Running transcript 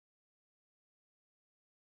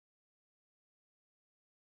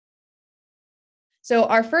So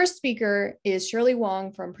our first speaker is Shirley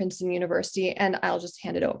Wong from Princeton University, and I'll just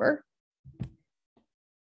hand it over.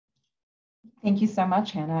 Thank you so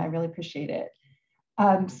much, Hannah. I really appreciate it.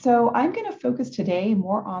 So I'm going to focus today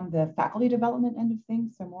more on the faculty development end of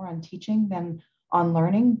things, so more on teaching than on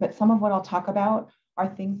learning. But some of what I'll talk about are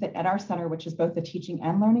things that at our center, which is both the teaching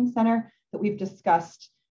and learning center, that we've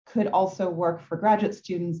discussed could also work for graduate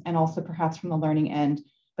students and also perhaps from the learning end.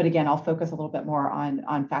 But again, I'll focus a little bit more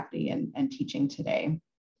on faculty and teaching today.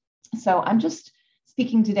 So I'm just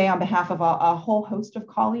speaking today on behalf of a whole host of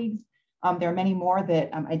colleagues. There are many more that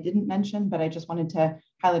I didn't mention, but I just wanted to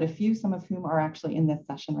highlight a few, some of whom are actually in this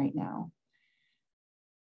session right now.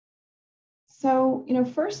 So,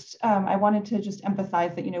 first, I wanted to just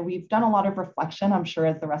emphasize that, we've done a lot of reflection, I'm sure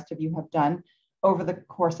as the rest of you have done, over the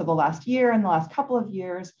course of the last year and the last couple of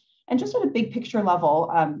years. And just at a big picture level,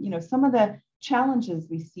 some of the challenges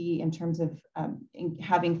we see in terms of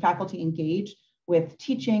having faculty engage with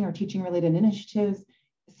teaching or teaching related initiatives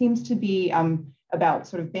seems to be about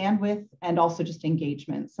sort of bandwidth and also just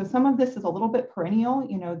engagement. So some of this is a little bit perennial,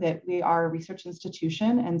 that we are a research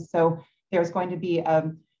institution. And so there's going to be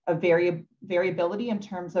a variability in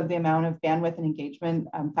terms of the amount of bandwidth and engagement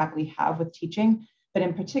faculty have with teaching. But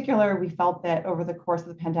in particular, we felt that over the course of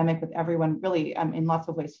the pandemic, with everyone really in lots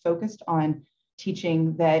of ways focused on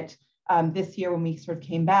teaching, that this year when we sort of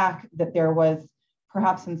came back, that there was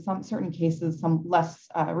perhaps in some certain cases, some less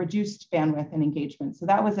reduced bandwidth and engagement. So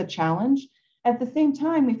that was a challenge. At the same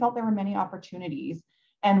time, we felt there were many opportunities.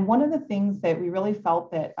 And one of the things that we really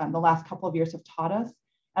felt that the last couple of years have taught us,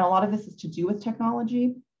 and a lot of this is to do with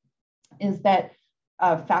technology, is that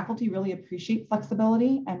faculty really appreciate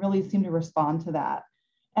flexibility and really seem to respond to that.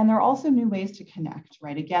 And there are also new ways to connect,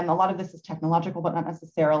 right? Again, a lot of this is technological, but not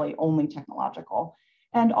necessarily only technological.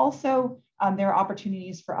 And also, there are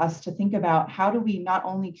opportunities for us to think about how do we not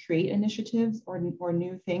only create initiatives or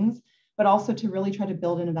new things, but also to really try to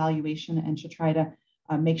build an evaluation and to try to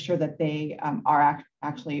make sure that they are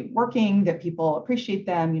actually working, that people appreciate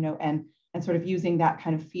them, and sort of using that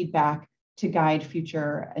kind of feedback to guide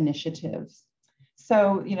future initiatives.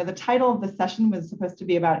 So, the title of the session was supposed to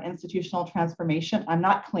be about institutional transformation. I'm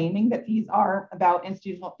not claiming that these are about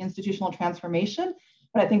institutional transformation,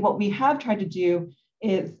 but I think what we have tried to do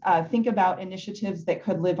is think about initiatives that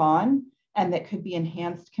could live on and that could be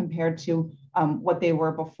enhanced compared to what they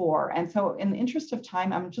were before. And so in the interest of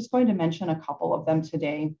time, I'm just going to mention a couple of them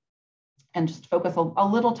today and just focus a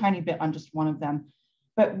little tiny bit on just one of them.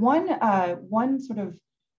 But one sort of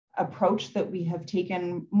approach that we have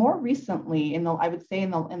taken more recently I would say in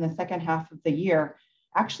the second half of the year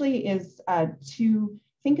actually is to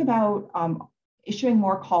think about issuing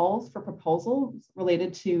more calls for proposals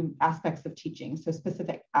related to aspects of teaching. So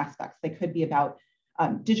specific aspects, they could be about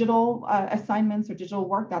digital assignments or digital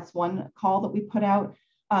work. That's one call that we put out,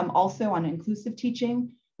 also on inclusive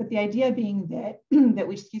teaching. But the idea being that, that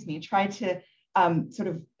we try to sort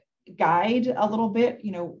of guide a little bit,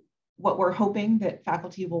 what we're hoping that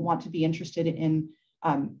faculty will want to be interested in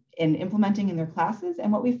implementing in their classes.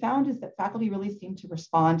 And what we found is that faculty really seem to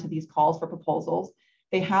respond to these calls for proposals.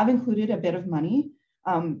 They have included a bit of money,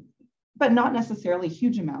 but not necessarily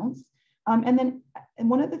huge amounts. And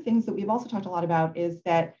one of the things that we've also talked a lot about is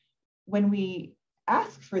that when we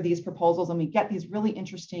ask for these proposals and we get these really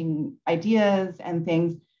interesting ideas and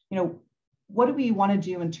things, what do we want to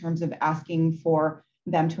do in terms of asking for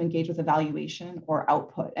them to engage with evaluation or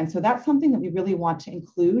output? And so that's something that we really want to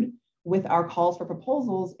include with our calls for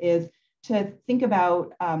proposals, is to think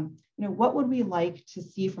about, what would we like to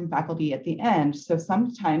see from faculty at the end? So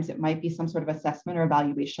sometimes it might be some sort of assessment or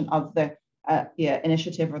evaluation of the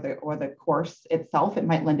initiative or the course itself. It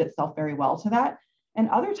might lend itself very well to that. And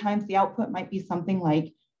other times the output might be something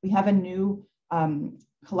like, we have a new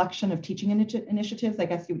collection of teaching initiatives, I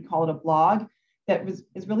guess you would call it a blog, that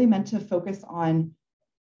is really meant to focus on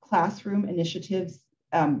classroom initiatives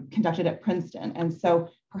conducted at Princeton. And so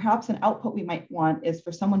perhaps an output we might want is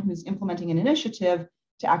for someone who's implementing an initiative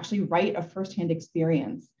to actually write a firsthand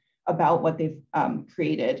experience about what they've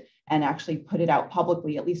created and actually put it out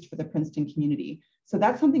publicly, at least for the Princeton community. So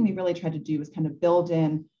that's something we really tried to do, is kind of build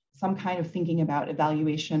in some kind of thinking about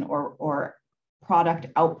evaluation or product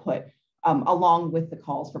output along with the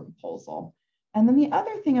calls for proposal. And then the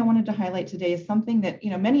other thing I wanted to highlight today is something that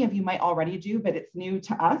many of you might already do, but it's new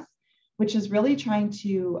to us, which is really trying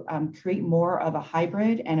to create more of a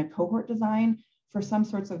hybrid and a cohort design for some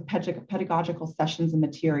sorts of pedagogical sessions and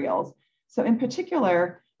materials. So in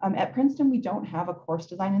particular, at Princeton, we don't have a course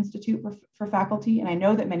design institute for faculty, and I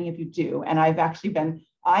know that many of you do, and I've actually been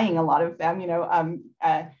eyeing a lot of them,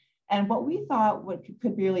 and what we thought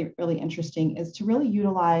could be really, really interesting is to really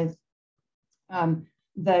utilize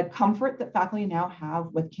The comfort that faculty now have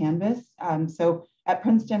with Canvas. So at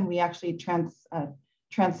Princeton, we actually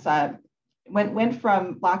went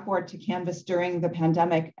from Blackboard to Canvas during the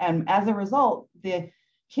pandemic. And as a result, the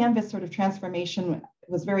Canvas sort of transformation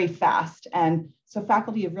was very fast. And so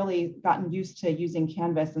faculty have really gotten used to using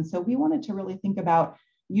Canvas. And so we wanted to really think about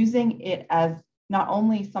using it as not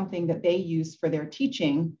only something that they use for their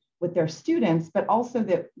teaching with their students, but also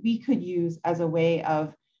that we could use as a way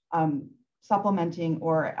of supplementing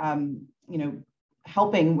or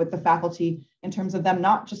helping with the faculty in terms of them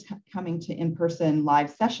not just coming to in-person live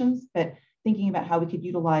sessions, but thinking about how we could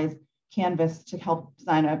utilize Canvas to help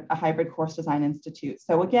design a hybrid course design institute.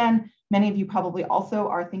 So again, many of you probably also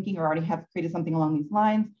are thinking or already have created something along these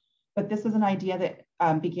lines, but this is an idea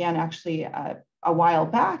that began actually a while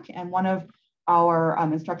back, and one of our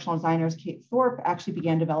instructional designers, Kate Thorpe, actually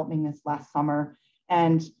began developing this last summer.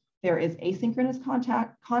 And there is asynchronous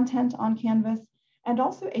content on Canvas and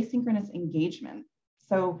also asynchronous engagement.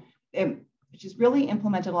 So she's really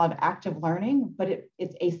implemented a lot of active learning, but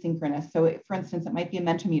it's asynchronous. So for instance, it might be a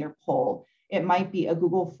Mentimeter poll. It might be a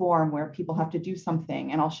Google form where people have to do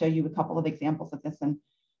something. And I'll show you a couple of examples of this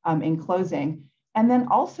in closing. And then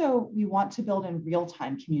also we want to build in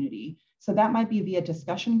real-time community. So that might be via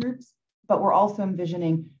discussion groups, but we're also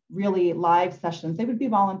envisioning really live sessions. They would be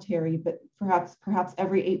voluntary, but perhaps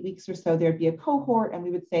every 8 weeks or so, there'd be a cohort. And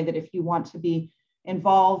we would say that if you want to be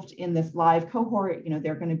involved in this live cohort,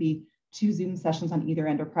 there are going to be 2 Zoom sessions on either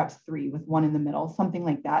end, or perhaps 3 with 1 in the middle, something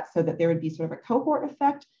like that, so that there would be sort of a cohort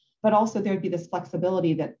effect, but also there would be this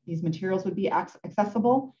flexibility that these materials would be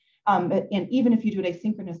accessible. And even if you do it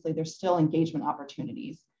asynchronously, there's still engagement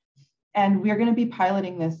opportunities. And we're going to be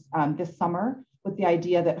piloting this this summer with the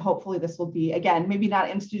idea that hopefully this will be, again, maybe not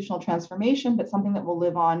institutional transformation, but something that will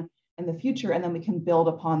live on in the future. And then we can build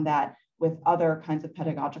upon that with other kinds of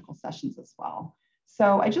pedagogical sessions as well.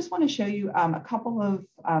 So I just want to show you a couple of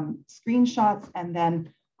screenshots, and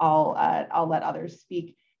then I'll let others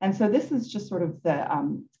speak. And so this is just sort of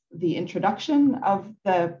the introduction of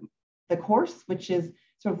the course, which is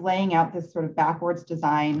sort of laying out this sort of backwards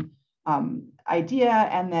design idea.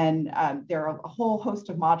 And then there are a whole host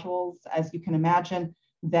of modules, as you can imagine,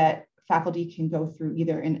 that faculty can go through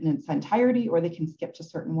either in its entirety or they can skip to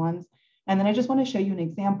certain ones. And then I just want to show you an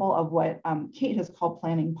example of what Kate has called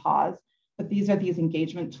planning pause. But these are these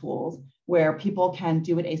engagement tools where people can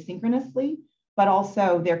do it asynchronously, but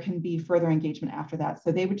also there can be further engagement after that.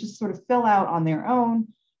 So they would just sort of fill out on their own.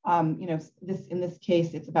 In this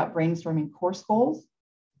case, it's about brainstorming course goals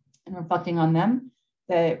and reflecting on them.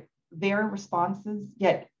 Their responses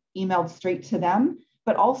get emailed straight to them,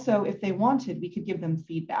 but also if they wanted, we could give them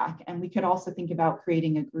feedback. And we could also think about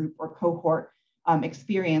creating a group or cohort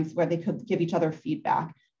experience where they could give each other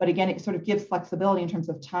feedback. But again, it sort of gives flexibility in terms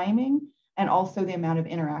of timing and also the amount of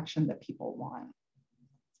interaction that people want.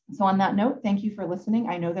 So on that note, thank you for listening.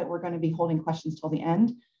 I know that we're going to be holding questions till the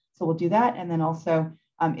end, so we'll do that. And then also,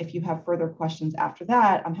 if you have further questions after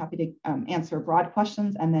that, I'm happy to answer broad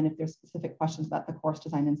questions. And then if there's specific questions about the Course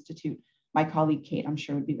Design Institute, my colleague Kate, I'm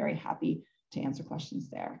sure would be very happy to answer questions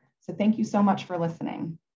there. So thank you so much for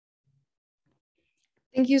listening.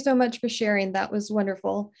 Thank you so much for sharing. That was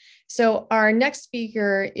wonderful. So our next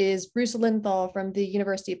speaker is Bruce Linthal from the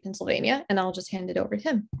University of Pennsylvania, and I'll just hand it over to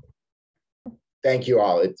him. Thank you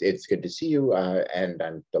all. It's good to see you, and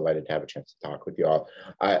I'm delighted to have a chance to talk with you all.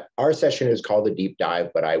 Our session is called a deep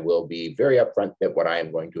dive, but I will be very upfront that what I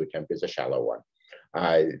am going to attempt is a shallow one.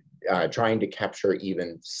 Trying to capture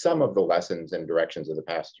even some of the lessons and directions of the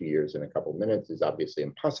past 2 years in a couple of minutes is obviously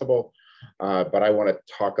impossible, but I want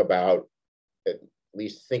to talk about at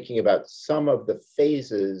least thinking about some of the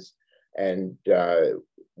phases and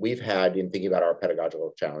we've had in thinking about our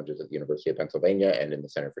pedagogical challenges at the University of Pennsylvania and in the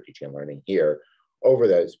Center for Teaching and Learning here over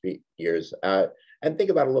those years, and think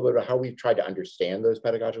about a little bit about how we've tried to understand those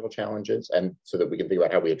pedagogical challenges, and so that we can think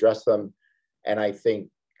about how we address them. And I think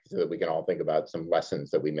so that we can all think about some lessons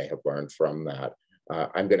that we may have learned from that.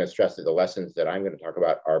 I'm going to stress that the lessons that I'm going to talk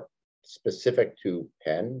about are specific to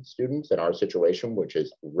Penn students in our situation, which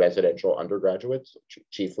is residential undergraduates,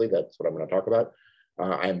 chiefly. That's what I'm going to talk about.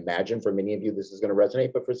 I imagine for many of you this is going to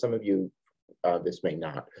resonate, but for some of you, this may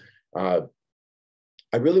not.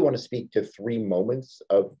 I really want to speak to 3 moments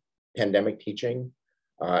of pandemic teaching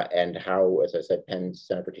and how, as I said, Penn's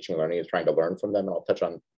Center for Teaching and Learning is trying to learn from them. And I'll touch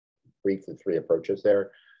on briefly 3 approaches there.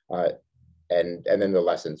 And then the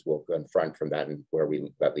lessons will confront from that and where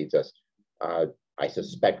that leads us. I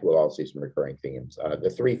suspect we'll all see some recurring themes. The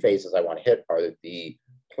 3 phases I want to hit are the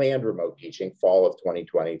planned remote teaching, fall of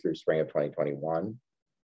 2020 through spring of 2021,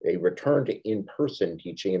 They returned to in-person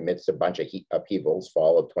teaching amidst a bunch of upheavals,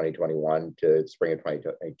 fall of 2021 to spring of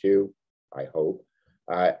 2022, I hope.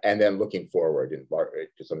 And then looking forward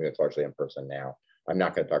to something that's largely in person now. I'm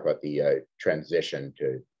not going to talk about the transition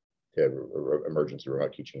to emergence of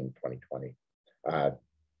remote teaching in 2020.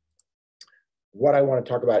 What I want to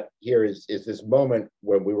talk about here is this moment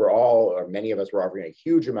when we were all, or many of us were offering a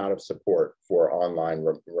huge amount of support for online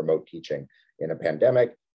remote teaching in a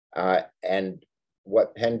pandemic. And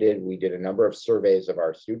what Penn did, we did a number of surveys of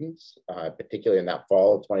our students, particularly in that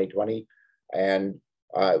fall of 2020. And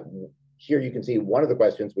here you can see one of the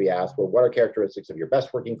questions we asked were, what are characteristics of your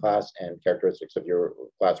best working class and characteristics of your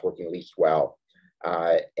class working least well?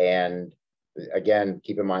 And again,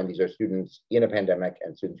 keep in mind, these are students in a pandemic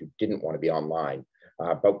and students who didn't want to be online.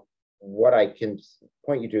 But what I can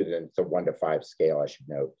point you to, then it's a 1 to 5 scale, I should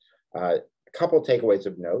note. A couple takeaways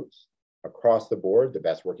of notes. Across the board, the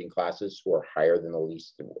best working classes score higher than the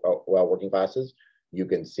least well working classes. You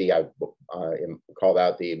can see I've called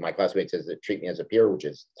out my classmate says that treat me as a peer, which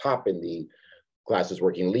is top in the classes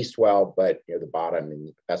working least well, but the bottom in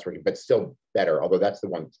the best working, but still better, although that's the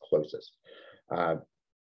one that's closest.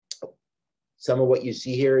 Some of what you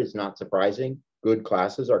see here is not surprising. Good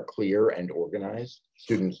classes are clear and organized.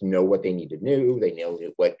 Students know what they need to know. They know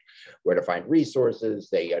where to find resources.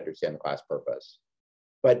 They understand the class purpose.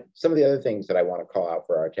 But some of the other things that I want to call out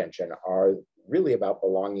for our attention are really about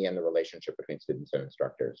belonging and the relationship between students and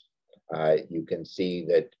instructors. You can see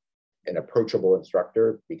that an approachable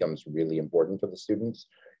instructor becomes really important for the students.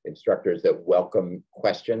 Instructors that welcome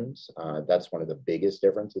questions, that's one of the biggest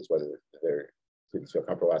differences, whether their students feel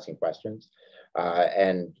comfortable asking questions,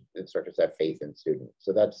 and instructors have faith in students.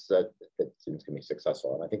 So that's that students can be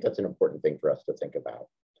successful. And I think that's an important thing for us to think about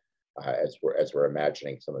as we're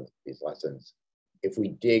imagining some of these lessons. If we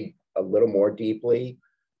dig a little more deeply,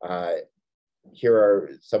 here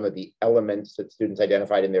are some of the elements that students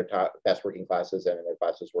identified in their best working classes and in their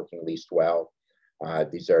classes working least well.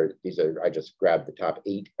 These are I just grabbed the top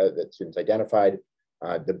 8 that students identified.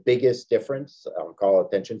 The biggest difference I'll call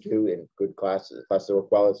attention to in good classes that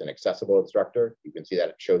work well is an accessible instructor. You can see that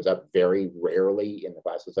it shows up very rarely in the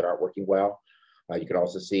classes that aren't working well. You can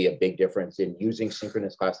also see a big difference in using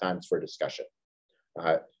synchronous class times for discussion.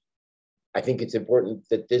 I think it's important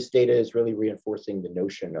that this data is really reinforcing the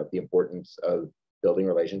notion of the importance of building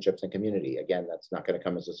relationships and community. Again, that's not going to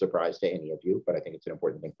come as a surprise to any of you, but I think it's an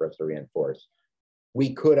important thing for us to reinforce.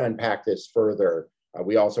 We could unpack this further.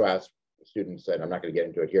 We also asked students, and I'm not going to get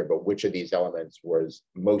into it here, but which of these elements was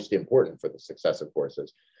most important for the success of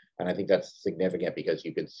courses. And I think that's significant because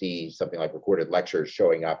you can see something like recorded lectures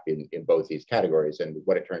showing up in both these categories. And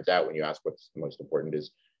what it turns out when you ask what's most important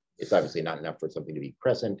is it's obviously not enough for something to be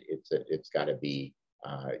present. It's got to be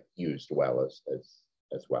used well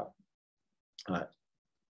as well.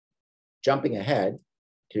 Jumping ahead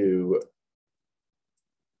to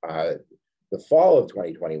the fall of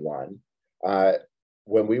 2021,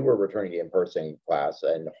 when we were returning to in-person class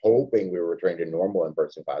and hoping we were returning to normal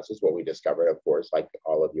in-person classes, what we discovered, of course, like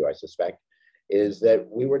all of you, I suspect, is that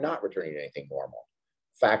we were not returning to anything normal.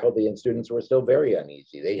 Faculty and students were still very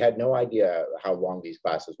uneasy. They had no idea how long these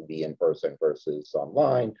classes would be in person versus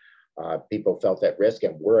online. People felt at risk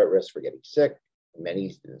and were at risk for getting sick.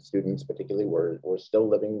 Many students particularly were still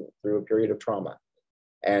living through a period of trauma.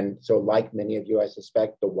 And so like many of you, I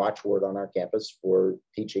suspect the watchword on our campus for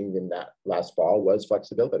teaching in that last fall was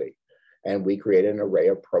flexibility. And we created an array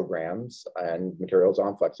of programs and materials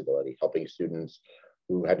on flexibility, helping students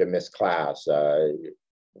who had to miss class.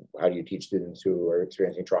 How do you teach students who are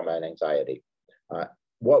experiencing trauma and anxiety?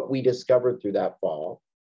 What we discovered through that fall,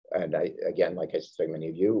 and again, like I suspect many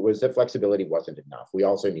of you, was that flexibility wasn't enough. We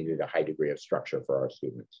also needed a high degree of structure for our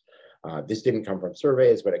students. This didn't come from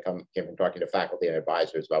surveys, but it came from talking to faculty and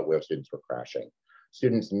advisors about where students were crashing.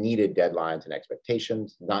 Students needed deadlines and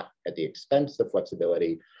expectations, not at the expense of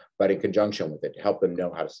flexibility, but in conjunction with it to help them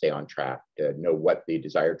know how to stay on track, to know what the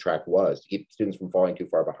desired track was, to keep students from falling too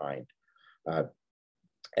far behind.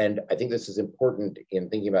 And I think this is important in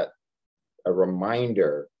thinking about a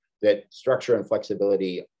reminder that structure and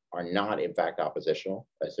flexibility are not, in fact, oppositional,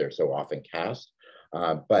 as they're so often cast,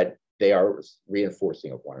 but they are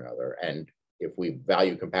reinforcing of one another. And if we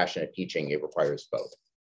value compassionate teaching, it requires both.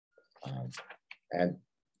 And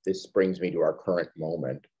this brings me to our current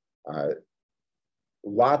moment.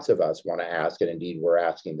 Lots of us want to ask, and indeed we're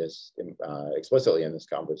asking this explicitly in this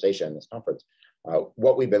conversation, this conference,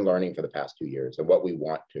 what we've been learning for the past 2 years and what we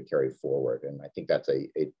want to carry forward. And I think that's a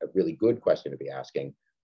really good question to be asking.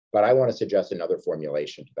 But I want to suggest another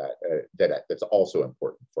formulation to that, that's also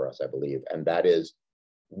important for us, I believe, and that is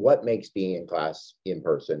what makes being in class in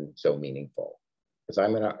person so meaningful. Because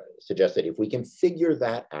I'm going to suggest that if we can figure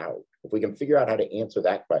that out, if we can figure out how to answer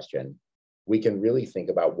that question, we can really think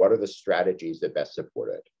about what are the strategies that best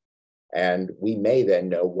support it. And we may then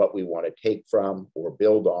know what we want to take from or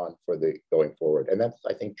build on for the going forward. And that's,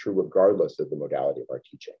 I think, true regardless of the modality of our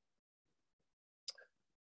teaching.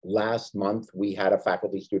 Last month, we had a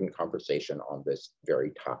faculty-student conversation on this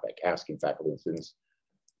very topic, asking faculty and students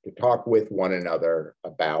to talk with one another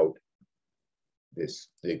about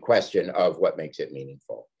the question of what makes it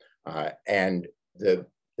meaningful. And the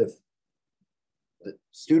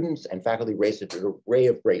students and faculty raised an array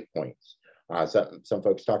of great points. Some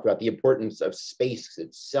folks talked about the importance of space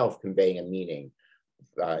itself conveying a meaning.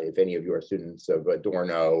 If any of you are students of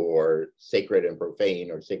Adorno or Sacred and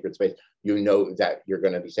Profane or Sacred Space, you know that you're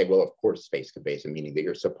going to be saying, well, of course, space conveys a meaning, that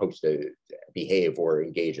you're supposed to behave or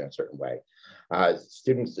engage in a certain way.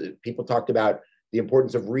 People talked about the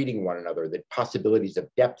importance of reading one another, the possibilities of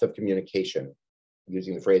depth of communication,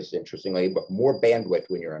 using the phrase interestingly, but more bandwidth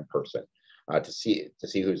when you're in person to see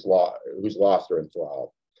who's lost or enthralled.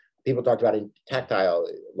 People talked about tactile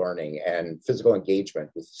learning and physical engagement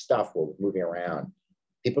with stuff while moving around.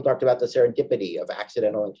 People talked about the serendipity of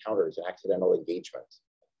accidental encounters and accidental engagements.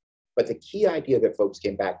 But the key idea that folks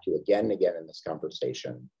came back to again and again in this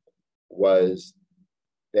conversation was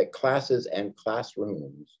that classes and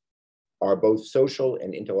classrooms are both social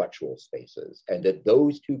and intellectual spaces, and that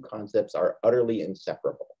those two concepts are utterly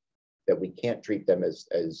inseparable, that we can't treat them as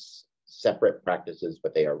separate practices,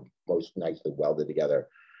 but they are most nicely welded together.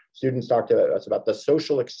 Students talked to us about the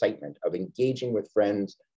social excitement of engaging with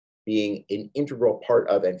friends being an integral part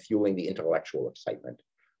of and fueling the intellectual excitement.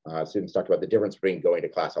 Students talked about the difference between going to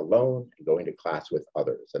class alone and going to class with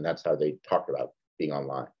others, and that's how they talked about being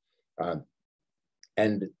online.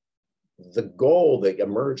 And the goal that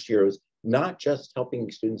emerged here is not just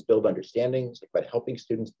helping students build understandings, but helping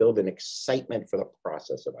students build an excitement for the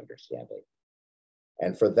process of understanding.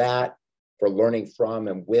 And for that, for learning from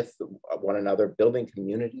and with one another, building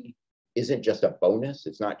community isn't just a bonus,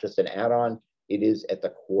 it's not just an add-on, it is at the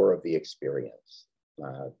core of the experience.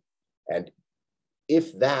 And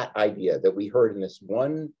if that idea that we heard in this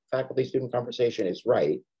one faculty-student conversation is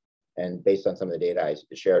right, and based on some of the data I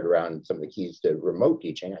shared around some of the keys to remote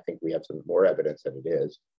teaching, I think we have some more evidence that it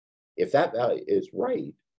is. If that is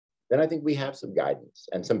right, then I think we have some guidance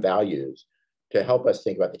and some values to help us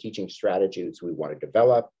think about the teaching strategies we want to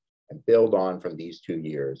develop and build on from these 2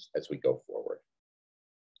 years as we go forward.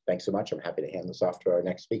 Thanks so much. I'm happy to hand this off to our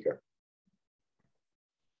next speaker.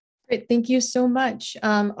 Great, thank you so much.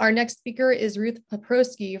 Our next speaker is Ruth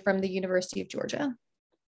Paprosky from the University of Georgia.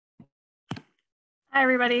 Hi,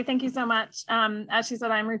 everybody. Thank you so much. As she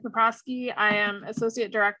said, I'm Ruth Paprosky. I am Associate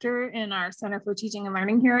Director in our Center for Teaching and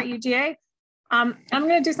Learning here at UGA. I'm going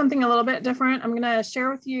to do something a little bit different. I'm going to share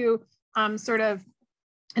with you sort of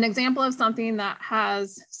an example of something that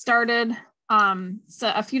has started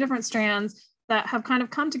a few different strands that have kind of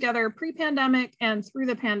come together pre-pandemic and through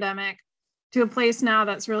the pandemic to a place now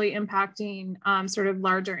that's really impacting sort of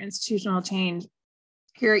larger institutional change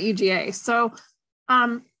here at UGA. So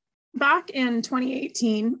back in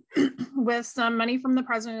 2018, with some money from the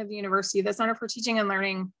president of the university, the Center for Teaching and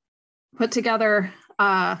Learning put together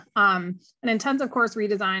an intensive course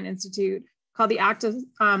redesign institute called the Active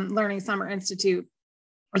Learning Summer Institute,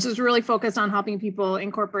 which is really focused on helping people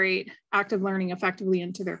incorporate active learning effectively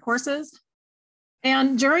into their courses.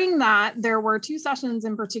 And during that, there were 2 sessions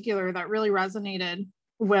in particular that really resonated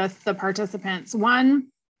with the participants. One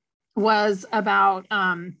was about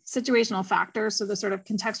situational factors, so the sort of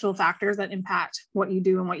contextual factors that impact what you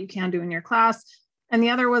do and what you can do in your class. And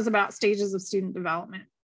the other was about stages of student development.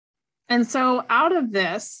 And so out of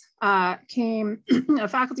this came a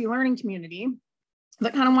faculty learning community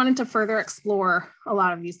that kind of wanted to further explore a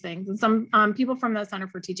lot of these things. And some people from the Center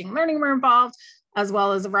for Teaching and Learning were involved, as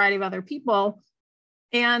well as a variety of other people.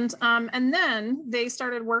 And then they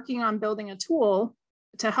started working on building a tool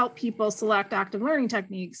to help people select active learning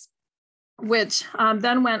techniques, which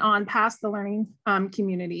then went on past the learning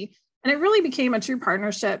community. And it really became a true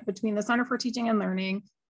partnership between the Center for Teaching and Learning,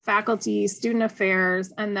 faculty, student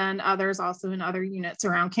affairs, and then others also in other units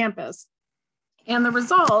around campus. And the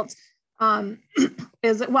result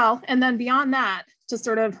is, well, and then beyond that, to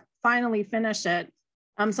sort of finally finish it,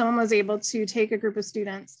 someone was able to take a group of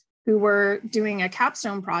students who were doing a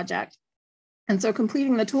capstone project. And so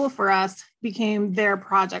completing the tool for us became their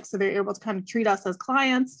project. So they're able to kind of treat us as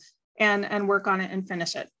clients and work on it and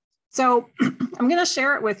finish it. So I'm going to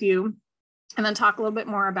share it with you and then talk a little bit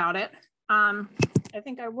more about it. I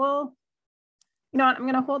think I will, you know what, I'm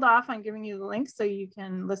going to hold off on giving you the link so you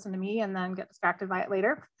can listen to me and then get distracted by it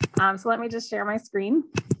later. So let me just share my screen.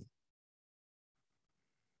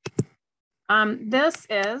 This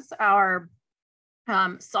is our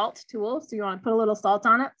SALT tool. So you want to put a little salt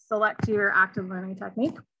on it, select your active learning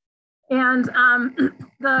technique. And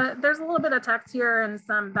there's a little bit of text here and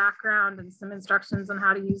some background and some instructions on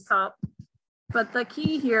how to use SALT. But the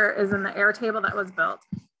key here is in the Airtable that was built.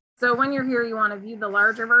 So when you're here, you want to view the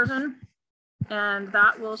larger version, and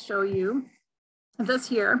that will show you this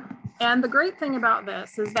here. And the great thing about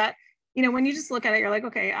this is that, you know, when you just look at it, you're like,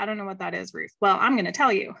 okay, I don't know what that is, Ruth. Well, I'm going to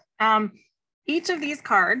tell you. Each of these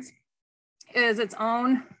cards is its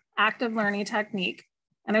own active learning technique.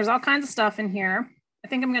 And there's all kinds of stuff in here. I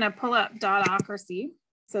think I'm going to pull up Dotocracy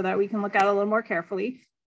so that we can look at it a little more carefully.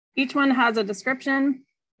 Each one has a description.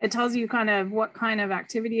 It tells you kind of what kind of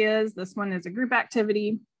activity is. This one is a group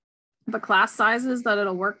activity, the class sizes that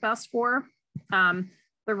it'll work best for, the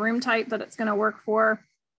room type that it's going to work for,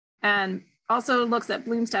 and also looks at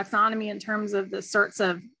Bloom's taxonomy in terms of the sorts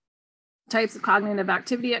of types of cognitive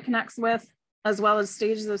activity it connects with, as well as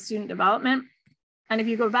stages of student development. And if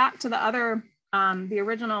you go back to the other, the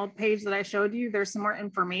original page that I showed you, there's some more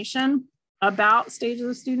information about stages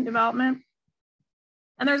of student development.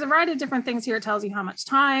 And there's a variety of different things here. It tells you how much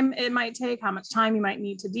time it might take, how much time you might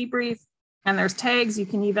need to debrief. And there's tags. You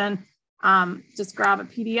can even just grab a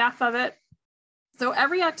PDF of it. So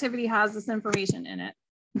every activity has this information in it.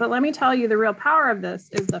 But let me tell you, the real power of this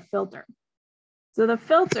is the filter. So the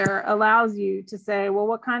filter allows you to say, well,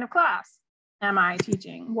 what kind of class am I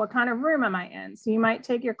teaching? What kind of room am I in? So you might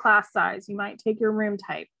take your class size. You might take your room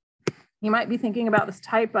type. You might be thinking about this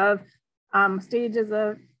type of stages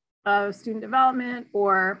of student development,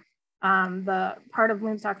 or the part of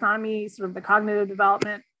Bloom's taxonomy, sort of the cognitive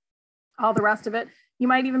development, all the rest of it. You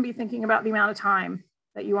might even be thinking about the amount of time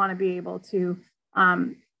that you want to be able to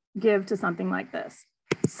give to something like this.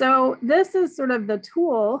 So this is sort of the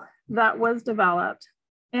tool that was developed,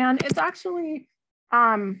 and it's actually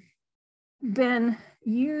been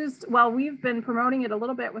used, well, we've been promoting it a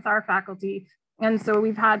little bit with our faculty. And so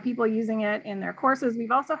we've had people using it in their courses.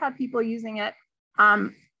 We've also had people using it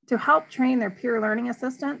to help train their peer learning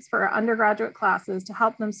assistants for undergraduate classes, to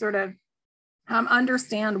help them sort of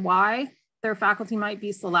understand why their faculty might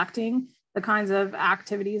be selecting the kinds of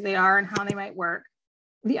activities they are and how they might work.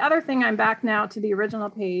 The other thing, I'm back now to the original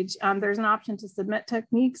page, there's an option to submit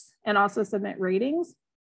techniques and also submit ratings.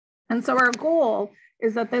 And so our goal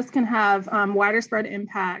is that this can have wider spread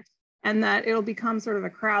impact, and that it'll become sort of a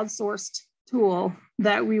crowdsourced tool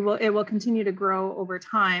that it will continue to grow over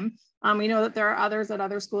time. We know that there are others at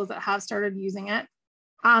other schools that have started using it.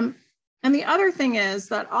 And the other thing is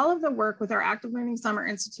that all of the work with our Active Learning Summer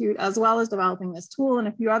Institute, as well as developing this tool and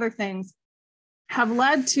a few other things, have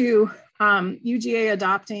led to UGA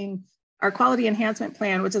adopting our quality enhancement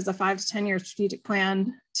plan, which is a 5 to 10 year strategic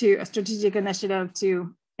plan, to a strategic initiative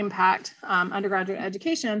to impact undergraduate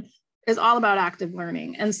education, is all about active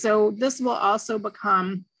learning. And so this will also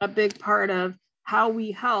become a big part of how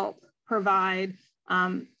we help provide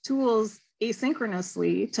tools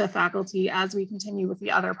asynchronously to faculty as we continue with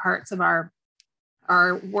the other parts of our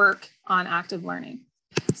work on active learning.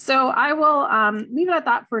 So I will leave it at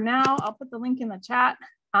that for now. I'll put the link in the chat,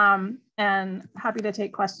 and happy to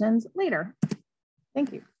take questions later.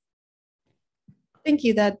 Thank you. Thank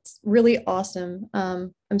you. That's really awesome.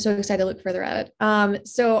 I'm so excited to look further at it.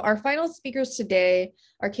 So our final speakers today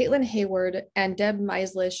are Caitlin Hayward and Deb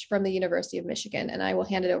Meislish from the University of Michigan, and I will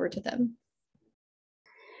hand it over to them.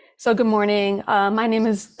 So good morning. My name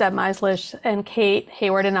is Deb Meislish, and Kate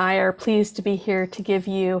Hayward and I are pleased to be here to give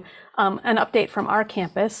you an update from our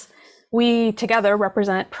campus. We together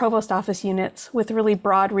represent provost office units with really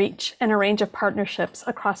broad reach and a range of partnerships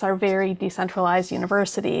across our very decentralized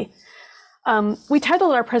university. We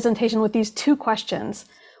titled our presentation with these two questions: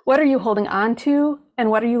 what are you holding on to, and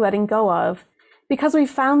what are you letting go of? Because we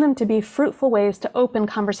found them to be fruitful ways to open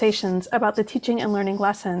conversations about the teaching and learning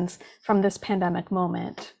lessons from this pandemic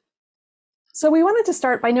moment. So we wanted to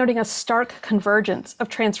start by noting a stark convergence of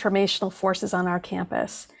transformational forces on our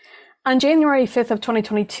campus. On January 5th of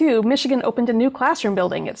 2022, Michigan opened a new classroom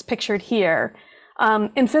building. It's pictured here.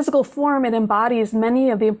 In physical form, it embodies many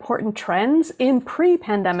of the important trends in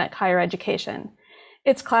pre-pandemic higher education.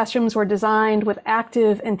 Its classrooms were designed with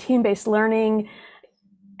active and team-based learning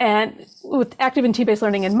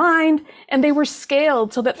in mind, and they were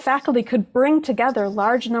scaled so that faculty could bring together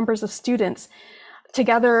large numbers of students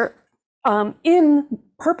together in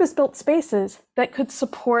purpose-built spaces that could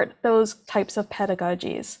support those types of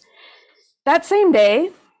pedagogies. That same day,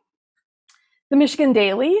 the Michigan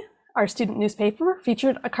Daily, our student newspaper,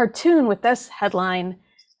 featured a cartoon with this headline,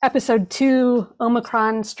 Episode 2,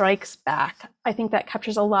 Omicron Strikes Back. I think that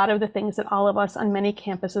captures a lot of the things that all of us on many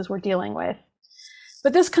campuses were dealing with.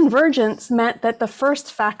 But this convergence meant that the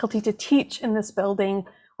first faculty to teach in this building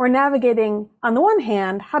were navigating, on the one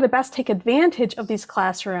hand, how to best take advantage of these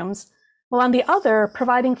classrooms, while on the other,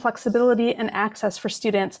 providing flexibility and access for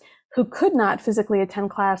students who could not physically attend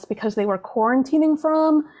class because they were quarantining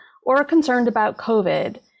from or concerned about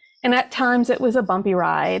COVID. And at times it was a bumpy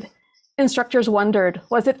ride. Instructors wondered,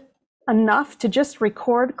 was it enough to just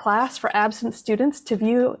record class for absent students to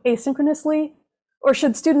view asynchronously? Or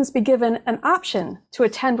should students be given an option to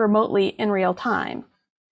attend remotely in real time?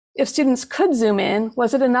 If students could Zoom in,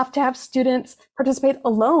 was it enough to have students participate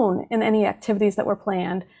alone in any activities that were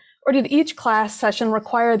planned? Or did each class session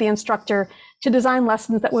require the instructor to design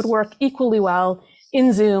lessons that would work equally well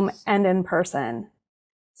in Zoom and in person?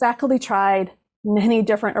 Faculty tried many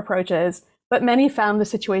different approaches, but many found the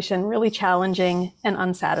situation really challenging and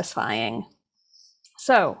unsatisfying.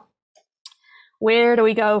 So, where do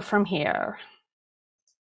we go from here?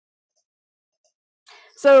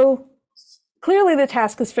 So clearly the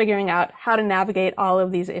task is figuring out how to navigate all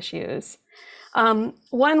of these issues.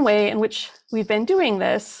 One way in which we've been doing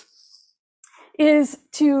this is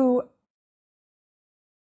to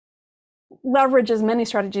leverage as many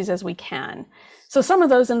strategies as we can. So some of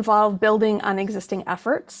those involve building on existing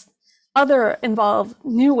efforts. Other involve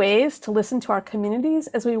new ways to listen to our communities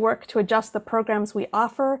as we work to adjust the programs we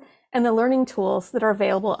offer and the learning tools that are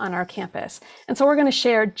available on our campus. And so we're going to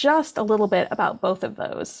share just a little bit about both of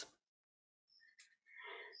those.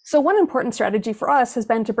 So one important strategy for us has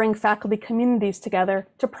been to bring faculty communities together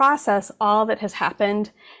to process all that has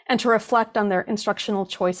happened and to reflect on their instructional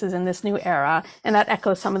choices in this new era. And that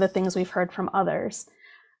echoes some of the things we've heard from others.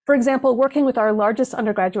 For example, working with our largest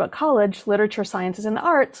undergraduate college, Literature, Sciences, and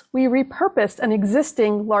Arts, we repurposed an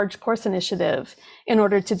existing large course initiative in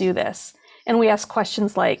order to do this. And we asked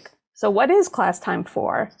questions like, so what is class time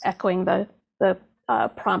for? Echoing the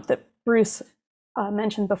prompt that Bruce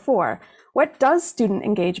mentioned before. What does student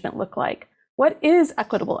engagement look like? What is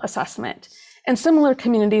equitable assessment? And similar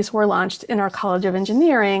communities were launched in our College of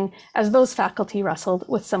Engineering as those faculty wrestled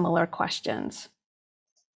with similar questions.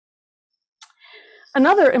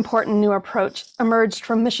 Another important new approach emerged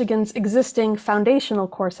from Michigan's existing foundational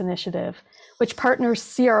course initiative, which partners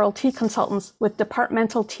CRLT consultants with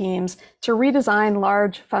departmental teams to redesign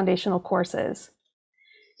large foundational courses.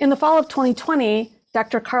 In the fall of 2020,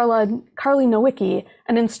 Dr. Carly Nowicki,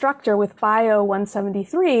 an instructor with Bio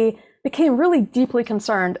 173, became really deeply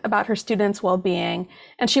concerned about her students' well-being,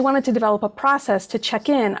 and she wanted to develop a process to check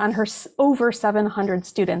in on her over 700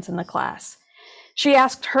 students in the class. She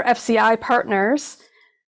asked her FCI partners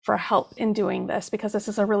for help in doing this because this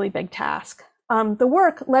is a really big task. The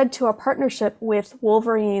work led to a partnership with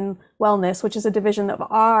Wolverine Wellness, which is a division of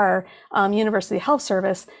our University Health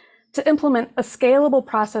Service, to implement a scalable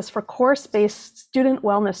process for course-based student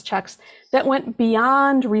wellness checks that went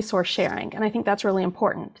beyond resource sharing, and I think that's really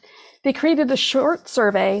important. They created a short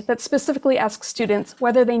survey that specifically asked students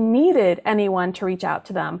whether they needed anyone to reach out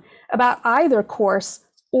to them about either course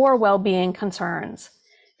or well-being concerns.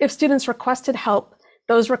 If students requested help,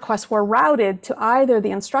 those requests were routed to either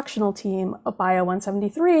the instructional team of Bio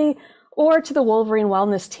 173 or to the Wolverine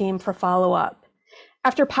Wellness team for follow-up.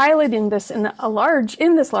 After piloting this in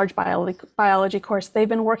this large biology course, they've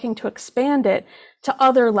been working to expand it to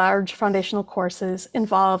other large foundational courses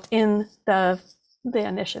involved in the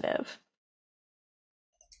initiative.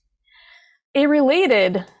 A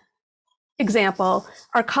related example,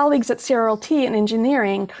 our colleagues at CRLT in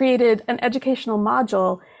engineering created an educational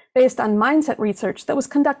module based on mindset research that was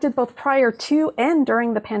conducted both prior to and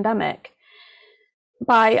during the pandemic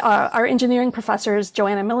by our engineering professors,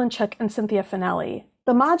 Joanna Milanchuk and Cynthia Finelli.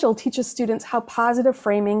 The module teaches students how positive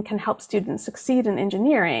framing can help students succeed in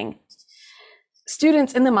engineering.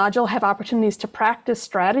 Students in the module have opportunities to practice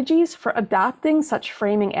strategies for adopting such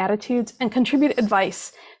framing attitudes and contribute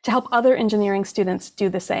advice to help other engineering students do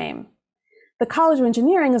the same. The College of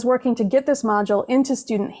Engineering is working to get this module into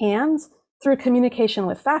student hands through communication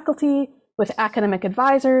with faculty, with academic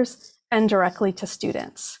advisors, and directly to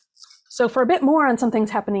students. So for a bit more on some things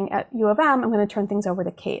happening at U of M, I'm going to turn things over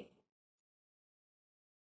to Kate.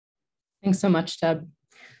 Thanks so much, Deb.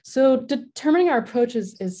 So determining our approach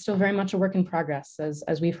is still very much a work in progress,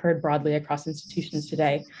 as we've heard broadly across institutions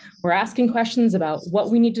today. We're asking questions about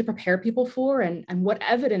what we need to prepare people for and what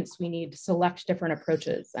evidence we need to select different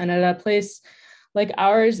approaches. And at a place like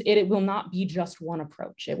ours, it will not be just one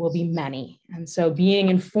approach, it will be many. And so being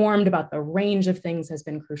informed about the range of things has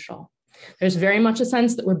been crucial. There's very much a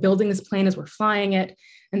sense that we're building this plane as we're flying it,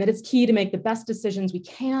 and that it's key to make the best decisions we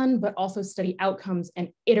can, but also study outcomes and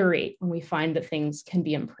iterate when we find that things can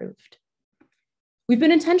be improved. We've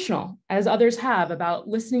been intentional, as others have, about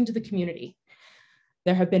listening to the community.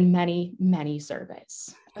 There have been many, many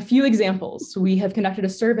surveys. A few examples: we have conducted a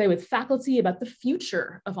survey with faculty about the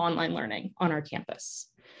future of online learning on our campus,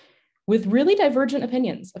 with really divergent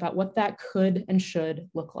opinions about what that could and should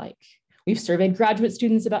look like. We've surveyed graduate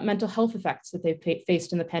students about mental health effects that they've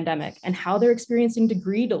faced in the pandemic and how they're experiencing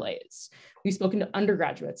degree delays. We've spoken to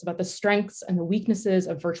undergraduates about the strengths and the weaknesses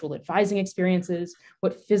of virtual advising experiences,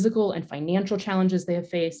 what physical and financial challenges they have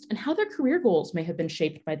faced, and how their career goals may have been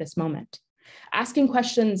shaped by this moment. Asking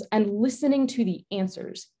questions and listening to the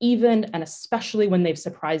answers, even and especially when they've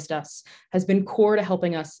surprised us, has been core to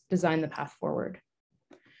helping us design the path forward.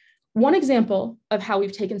 One example of how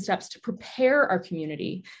we've taken steps to prepare our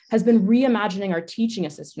community has been reimagining our teaching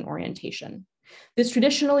assistant orientation. This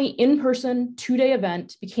traditionally in-person 2-day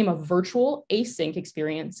event became a virtual async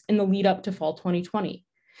experience in the lead up to fall 2020.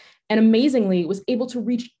 And amazingly, was able to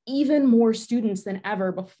reach even more students than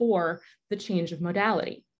ever before the change of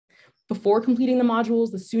modality. Before completing the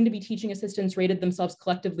modules, the soon-to-be teaching assistants rated themselves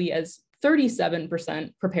collectively as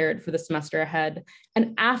 37% prepared for the semester ahead,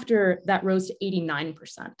 and after that rose to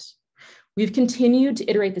 89%. We've continued to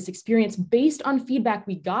iterate this experience based on feedback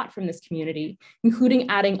we got from this community, including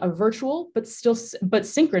adding a virtual but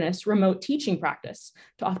synchronous remote teaching practice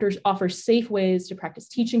to offer safe ways to practice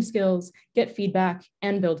teaching skills, get feedback,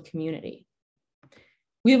 and build community.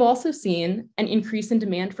 We have also seen an increase in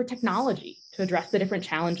demand for technology to address the different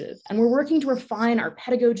challenges, and we're working to refine our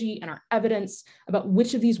pedagogy and our evidence about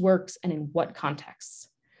which of these works and in what contexts.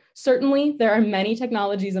 Certainly, there are many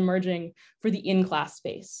technologies emerging for the in-class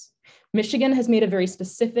space. Michigan has made a very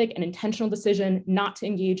specific and intentional decision not to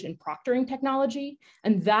engage in proctoring technology,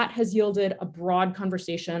 and that has yielded a broad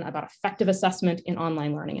conversation about effective assessment in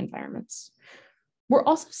online learning environments. We're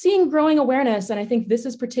also seeing growing awareness, and I think this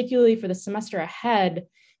is particularly for the semester ahead,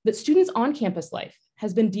 that students' on-campus life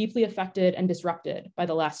has been deeply affected and disrupted by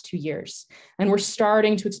the last 2 years. And we're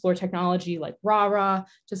starting to explore technology like RARA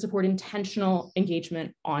to support intentional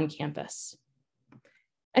engagement on campus.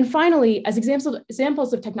 And finally, as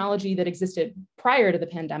examples of technology that existed prior to the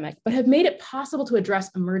pandemic, but have made it possible to address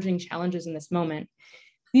emerging challenges in this moment,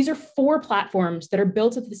 these are 4 platforms that are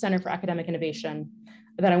built at the Center for Academic Innovation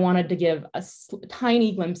that I wanted to give a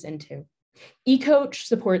tiny glimpse into. eCoach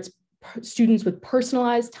supports students with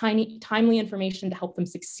personalized, timely information to help them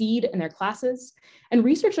succeed in their classes. And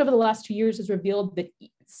research over the last 2 years has revealed that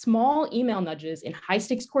small email nudges in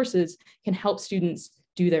high-stakes courses can help students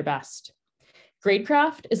do their best.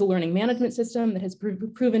 Gradecraft is a learning management system that has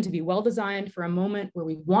proven to be well-designed for a moment where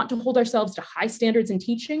we want to hold ourselves to high standards in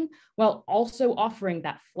teaching while also offering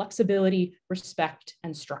that flexibility, respect,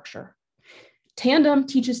 and structure. Tandem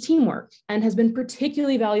teaches teamwork and has been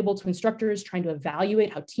particularly valuable to instructors trying to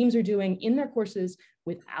evaluate how teams are doing in their courses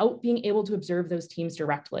without being able to observe those teams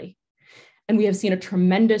directly. And we have seen a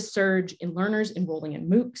tremendous surge in learners enrolling in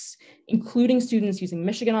MOOCs, including students using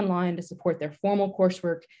Michigan Online to support their formal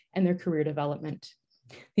coursework and their career development.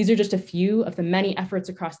 These are just a few of the many efforts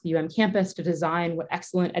across the UM campus to design what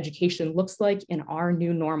excellent education looks like in our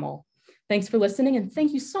new normal. Thanks for listening, and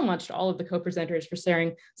thank you so much to all of the co-presenters for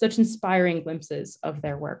sharing such inspiring glimpses of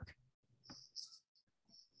their work.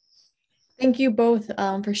 Thank you both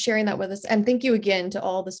for sharing that with us. And thank you again to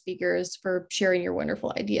all the speakers for sharing your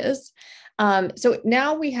wonderful ideas. So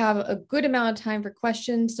now we have a good amount of time for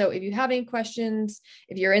questions. So if you have any questions,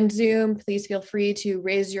 if you're in Zoom, please feel free to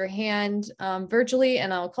raise your hand virtually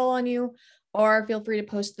and I'll call on you, or feel free to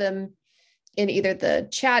post them in either the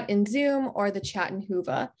chat in Zoom or the chat in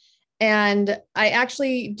Whova. And I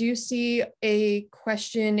actually do see a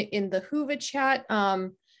question in the Whova chat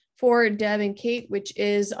for Deb and Kate, which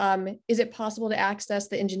is it possible to access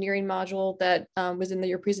the engineering module that was in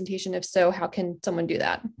your presentation? If so, how can someone do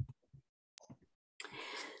that?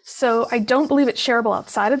 So I don't believe it's shareable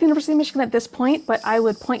outside of the University of Michigan at this point, but I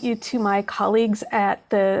would point you to my colleagues at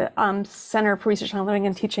the Center for Research on Learning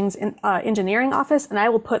and Teaching's engineering office, and I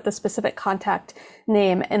will put the specific contact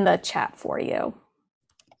name in the chat for you.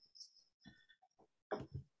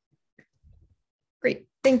 Great,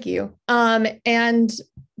 thank you. And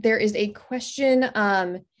there is a question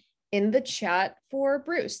in the chat for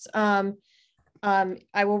Bruce. I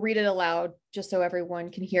will read it aloud just so everyone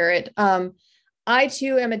can hear it. I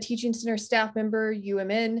too am a Teaching Center staff member,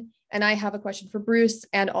 UMN, and I have a question for Bruce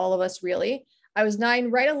and all of us really. I was nodding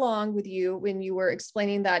right along with you when you were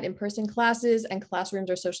explaining that in-person classes and classrooms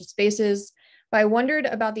are social spaces, but I wondered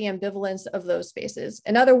about the ambivalence of those spaces.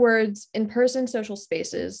 In other words, in-person social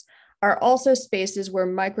spaces are also spaces where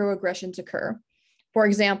microaggressions occur. For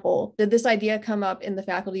example, did this idea come up in the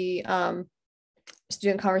faculty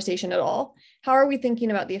student conversation at all? how are we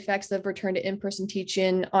thinking about the effects of return to in-person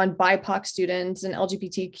teaching on BIPOC students and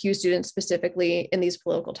LGBTQ students specifically in these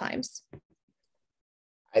political times?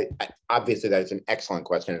 Obviously, that is an excellent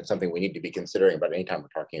question. It's something we need to be considering, but anytime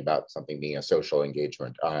we're talking about something being a social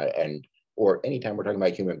engagement or anytime we're talking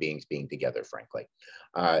about human beings being together, frankly.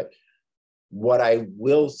 What I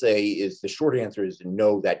will say is the short answer is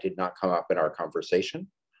no, that did not come up in our conversation,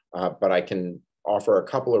 but I can offer a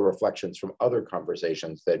couple of reflections from other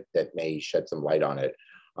conversations that may shed some light on it.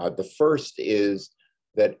 The first is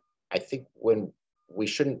that I think when we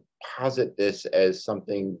shouldn't posit this as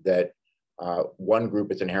something that one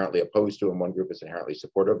group is inherently opposed to and one group is inherently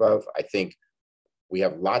supportive of. I think we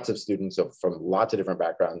have lots of students from lots of different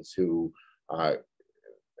backgrounds who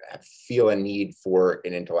feel a need for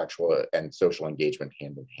an intellectual and social engagement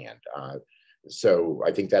hand in hand. So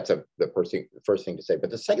I think that's the first thing to say. But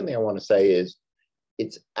the second thing I want to say is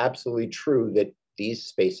it's absolutely true that these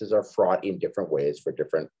spaces are fraught in different ways for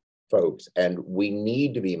different folks. And we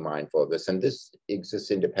need to be mindful of this. And this exists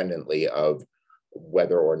independently of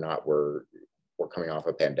whether or not we're coming off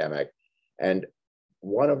a pandemic. And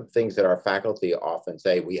one of the things that our faculty often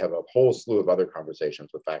say, we have a whole slew of other conversations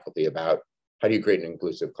with faculty about how do you create an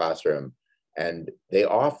inclusive classroom? And they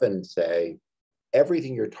often say,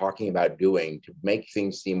 everything you're talking about doing to make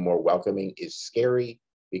things seem more welcoming is scary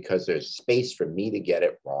because there's space for me to get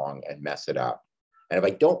it wrong and mess it up. And if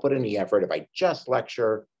I don't put any effort, if I just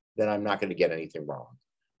lecture, then I'm not going to get anything wrong.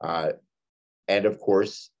 And of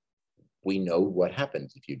course, we know what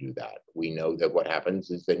happens if you do that. We know that what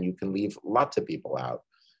happens is then you can leave lots of people out.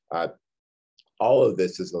 All of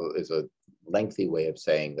this is a lengthy way of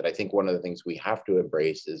saying that I think one of the things we have to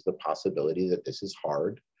embrace is the possibility that this is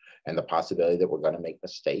hard and the possibility that we're going to make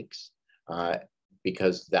mistakes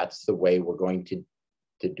because that's the way we're going to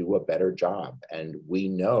do a better job. And we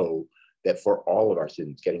know that for all of our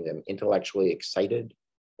students, getting them intellectually excited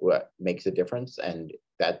makes a difference, and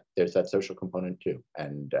that there's that social component too.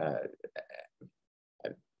 And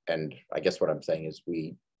I guess what I'm saying is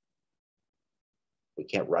we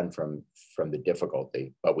can't run from the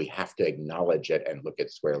difficulty, but we have to acknowledge it and look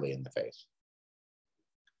it squarely in the face.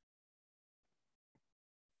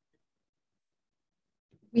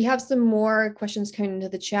 We have some more questions coming into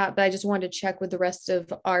the chat, but I just wanted to check with the rest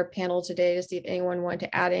of our panel today to see if anyone wanted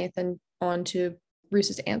to add anything on to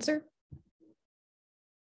Bruce's answer.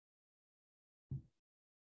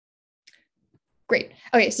 Great.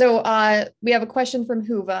 Okay, so we have a question from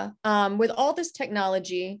Huva. With all this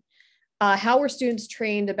technology, how were students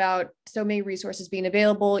trained about so many resources being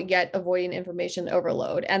available, yet avoiding information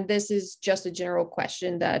overload? And this is just a general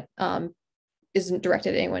question that isn't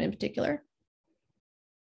directed at anyone in particular.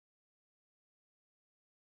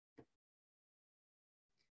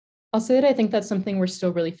 I'll say that I think that's something we're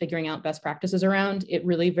still really figuring out best practices around. It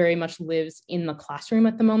really very much lives in the classroom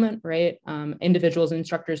at the moment, right? Individuals and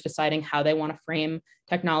instructors deciding how they want to frame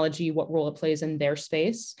technology, what role it plays in their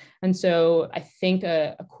space. And so I think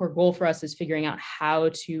a core goal for us is figuring out how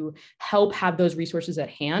to help have those resources at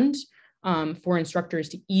hand for instructors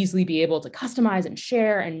to easily be able to customize and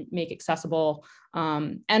share and make accessible,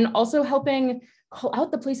 and also helping call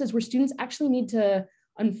out the places where students actually need to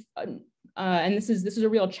and this is a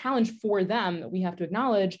real challenge for them that we have to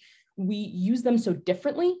acknowledge. We use them so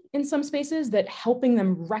differently in some spaces that helping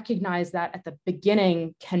them recognize that at the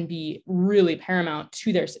beginning can be really paramount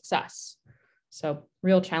to their success. So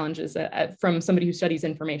real challenges from somebody who studies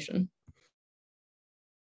information.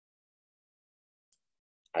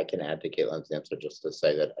 I can add to Caitlin's answer just to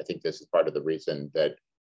say that I think this is part of the reason that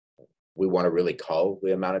we want to really cull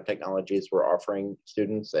the amount of technologies we're offering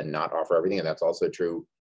students and not offer everything. And that's also true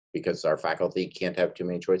because our faculty can't have too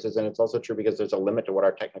many choices. And it's also true because there's a limit to what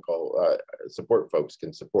our technical support folks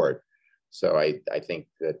can support. So I think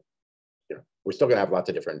that we're still gonna have lots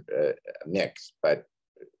of different mix, but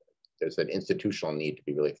there's an institutional need to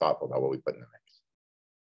be really thoughtful about what we put in the mix.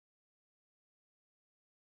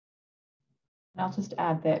 And I'll just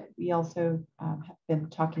add that we also have been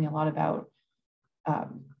talking a lot about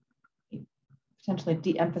potentially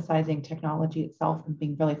de-emphasizing technology itself and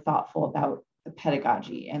being really thoughtful about the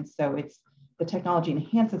pedagogy. And so it's the technology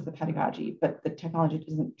enhances the pedagogy, but the technology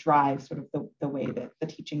doesn't drive sort of the way that the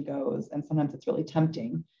teaching goes. And sometimes it's really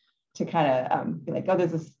tempting to kind of be like, oh,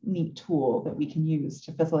 there's this neat tool that we can use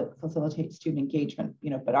to facilitate student engagement,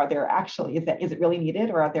 but are there actually, is it really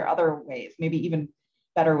needed, or are there other ways, maybe even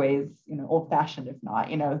better ways, old fashioned, if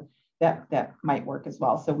not, that might work as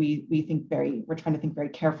well. So we're trying to think very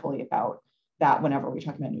carefully about that whenever we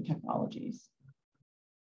talk about new technologies.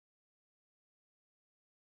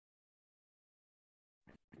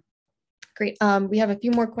 Great. We have a few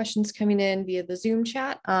more questions coming in via the Zoom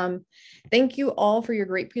chat. Thank you all for your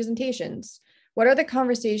great presentations. What are the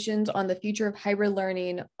conversations on the future of hybrid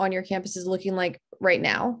learning on your campuses looking like right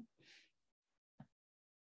now?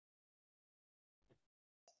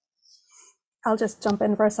 I'll just jump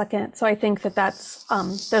in for a second. So I think that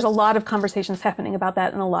there's a lot of conversations happening about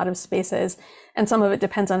that in a lot of spaces, and some of it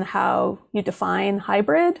depends on how you define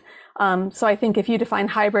hybrid. So I think if you define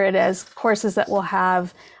hybrid as courses that will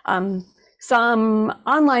have some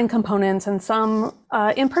online components and some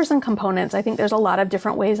in-person components, I think there's a lot of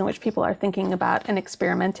different ways in which people are thinking about and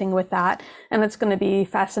experimenting with that. And it's going to be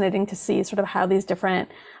fascinating to see sort of how these different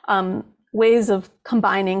ways of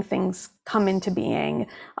combining things come into being.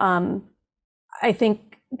 I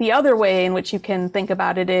think the other way in which you can think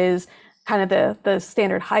about it is kind of the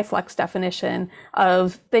standard HyFlex definition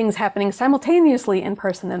of things happening simultaneously in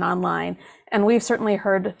person and online. And we've certainly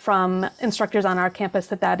heard from instructors on our campus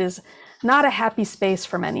that that is not a happy space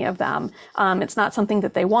for many of them. It's not something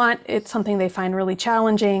that they want. It's something they find really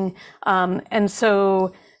challenging. And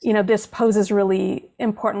so, you know, this poses really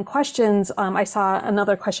important questions. I saw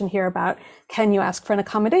another question here about, can you ask for an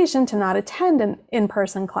accommodation to not attend an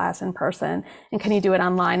in-person class in person? And can you do it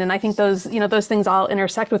online? And I think those, you know, those things all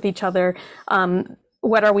intersect with each other.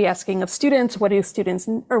 What are we asking of students? What do students,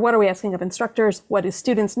 or what are we asking of instructors? What do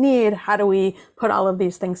students need? How do we put all of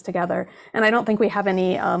these things together? And I don't think we have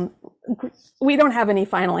any, we don't have any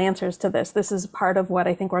final answers to this. This is part of what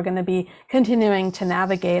I think we're going to be continuing to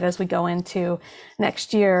navigate as we go into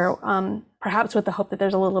next year, perhaps with the hope that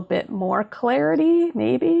there's a little bit more clarity,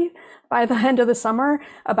 maybe by the end of the summer,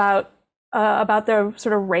 about the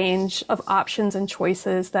sort of range of options and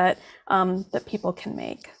choices that that people can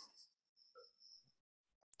make.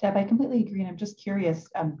 Deb, I completely agree. And I'm just curious,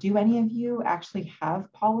 do any of you actually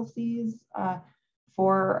have policies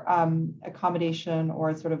for accommodation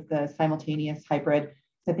or sort of the simultaneous hybrid?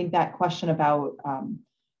 So I think that question about,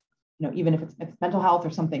 you know, even if it's mental health or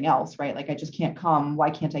something else, right? Like I just can't come, why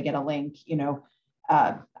can't I get a link? You know,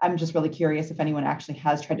 I'm just really curious if anyone actually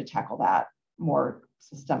has tried to tackle that more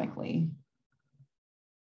systemically.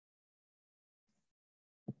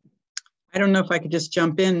 I don't know if I could just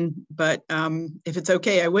jump in, but if it's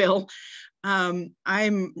okay, I will. I'm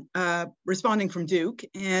responding from Duke,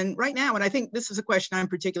 and right now, and I think this is a question I'm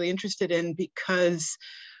particularly interested in because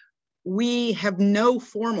we have no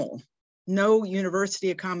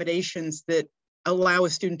university accommodations that allow a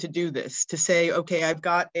student to do this, to say, okay, I've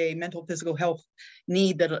got a mental physical health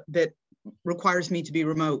need that requires me to be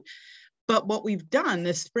remote. But what we've done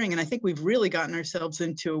this spring, and I think we've really gotten ourselves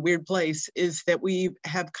into a weird place, is that we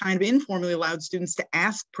have kind of informally allowed students to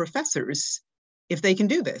ask professors if they can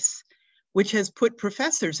do this, which has put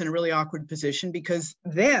professors in a really awkward position because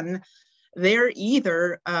then they're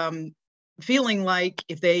either feeling like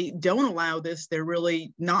if they don't allow this, they're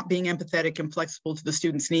really not being empathetic and flexible to the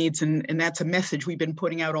students' needs. And that's a message we've been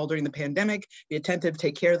putting out all during the pandemic: be attentive,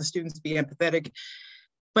 take care of the students, be empathetic.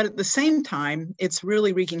 But at the same time, it's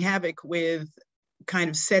really wreaking havoc with kind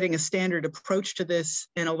of setting a standard approach to this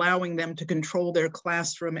and allowing them to control their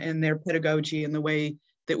classroom and their pedagogy in the way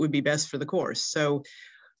that would be best for the course. So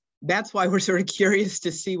that's why we're sort of curious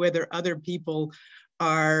to see whether other people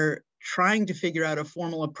are trying to figure out a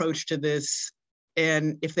formal approach to this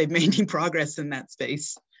and if they've made any progress in that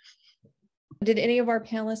space. Did any of our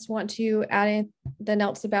panelists want to add anything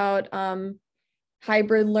else about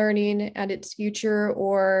hybrid learning and its future,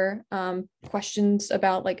 or questions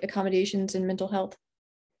about like accommodations and mental health?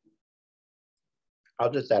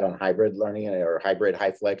 I'll just add on hybrid learning or hybrid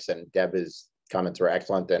HyFlex, and Deb's comments were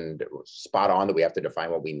excellent and spot on that we have to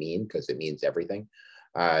define what we mean because it means everything.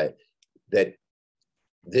 That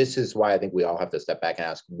this is why I think we all have to step back and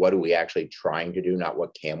ask, what are we actually trying to do, not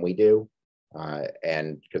what can we do?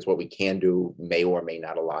 And because what we can do may or may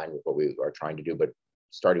not align with what we are trying to do, but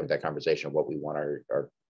starting with that conversation of what we want our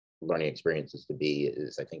learning experiences to be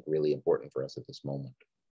is, I think, really important for us at this moment.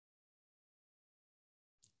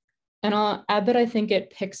 And I'll add that I think it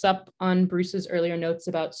picks up on Bruce's earlier notes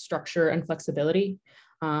about structure and flexibility.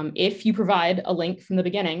 If you provide a link from the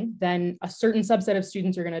beginning, then a certain subset of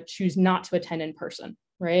students are going to choose not to attend in person,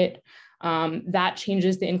 right? That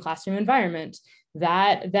changes the in-classroom environment.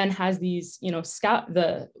 That then has these, you know,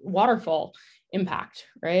 the waterfall impact,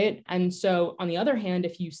 right? And so on the other hand,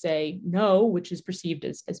 if you say no, which is perceived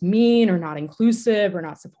as mean or not inclusive or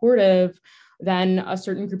not supportive, then a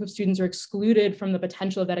certain group of students are excluded from the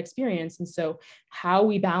potential of that experience. And so how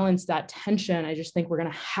we balance that tension, I just think we're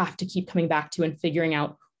going to have to keep coming back to and figuring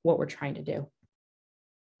out what we're trying to do.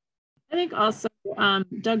 I think also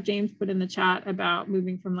Doug James put in the chat about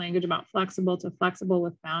moving from language about flexible to flexible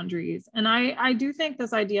with boundaries. And I do think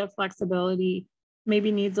this idea of flexibility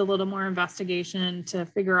maybe needs a little more investigation to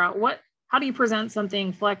figure out how do you present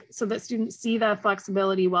something so that students see that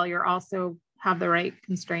flexibility while you're also have the right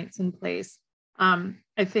constraints in place.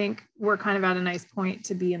 I think we're kind of at a nice point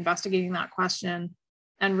to be investigating that question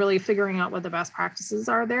and really figuring out what the best practices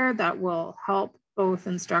are there that will help both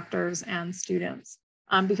instructors and students.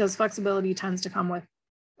 Because flexibility tends to come with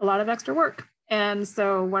a lot of extra work. And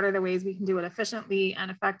so what are the ways we can do it efficiently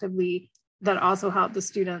and effectively that also help the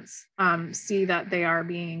students see that they are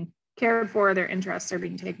being cared for, their interests are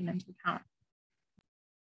being taken into account.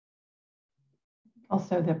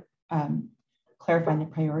 Also, the clarifying the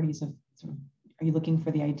priorities of are you looking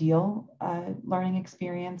for the ideal learning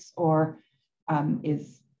experience, or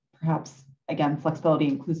is perhaps, again, flexibility,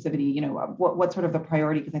 inclusivity, what sort of the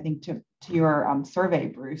priority? Because I think to your survey,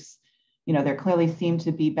 Bruce, there clearly seem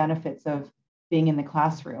to be benefits of being in the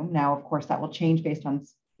classroom. Now, of course, that will change based on,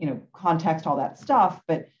 context, all that stuff,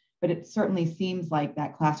 but it certainly seems like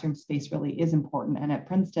that classroom space really is important. And at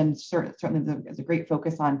Princeton, certainly there's a great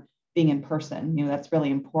focus on being in person. That's really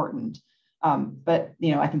important. But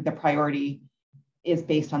I think the priority is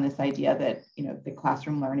based on this idea that the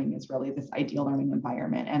classroom learning is really this ideal learning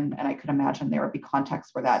environment, and I could imagine there would be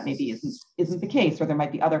contexts where that maybe isn't the case, or there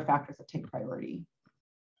might be other factors that take priority.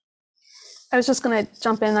 I was just going to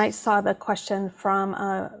jump in. I saw the question from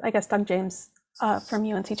I guess Doug James from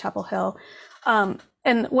UNC Chapel Hill,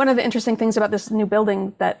 and one of the interesting things about this new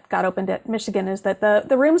building that got opened at Michigan is that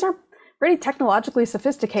the rooms are pretty technologically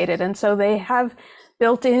sophisticated, and so they have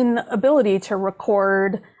built-in ability to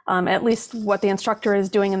record at least what the instructor is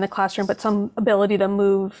doing in the classroom, but some ability to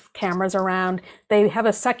move cameras around. They have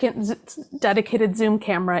a second dedicated Zoom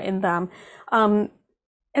camera in them. And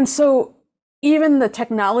so even the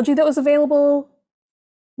technology that was available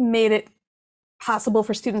made it possible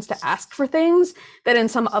for students to ask for things that in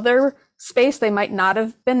some other space they might not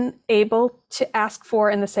have been able to ask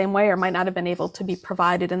for in the same way, or might not have been able to be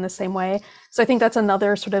provided in the same way. So I think that's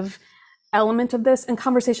another sort of element of this. In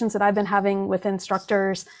conversations that I've been having with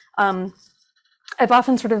instructors, I've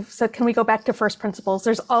often sort of said, can we go back to first principles?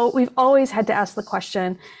 We've always had to ask the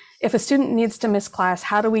question, if a student needs to miss class,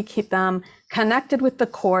 how do we keep them connected with the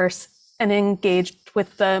course and engaged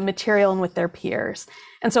with the material and with their peers?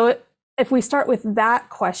 And so if we start with that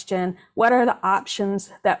question, what are the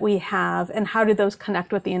options that we have, and how do those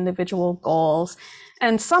connect with the individual goals?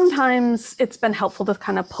 And sometimes it's been helpful to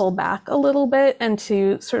kind of pull back a little bit and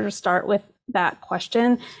to sort of start with that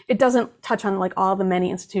question. It doesn't touch on like all the many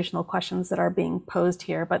institutional questions that are being posed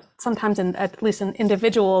here, but sometimes at least in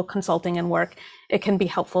individual consulting and work, it can be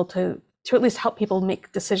helpful to at least help people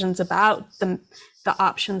make decisions about the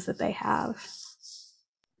options that they have.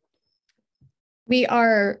 We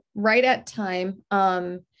are right at time.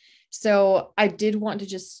 So I did want to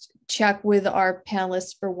just check with our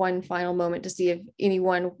panelists for one final moment to see if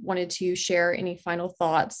anyone wanted to share any final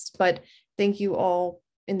thoughts. But thank you all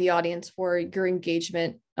in the audience for your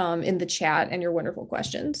engagement in the chat and your wonderful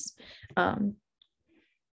questions.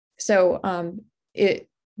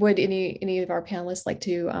 Would any of our panelists like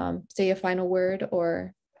to say a final word?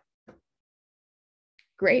 Or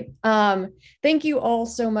great. Thank you all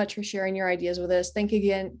so much for sharing your ideas with us. Thank you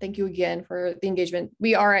again for the engagement.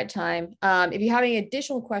 We are at time. If you have any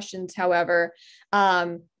additional questions, however,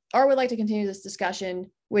 or would like to continue this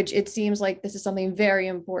discussion, which it seems like this is something very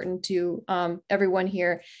important to everyone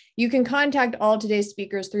here, you can contact all today's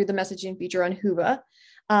speakers through the messaging feature on Whova.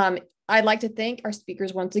 I'd like to thank our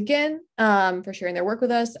speakers once again for sharing their work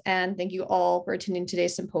with us, and thank you all for attending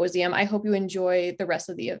today's symposium. I hope you enjoy the rest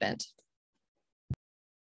of the event.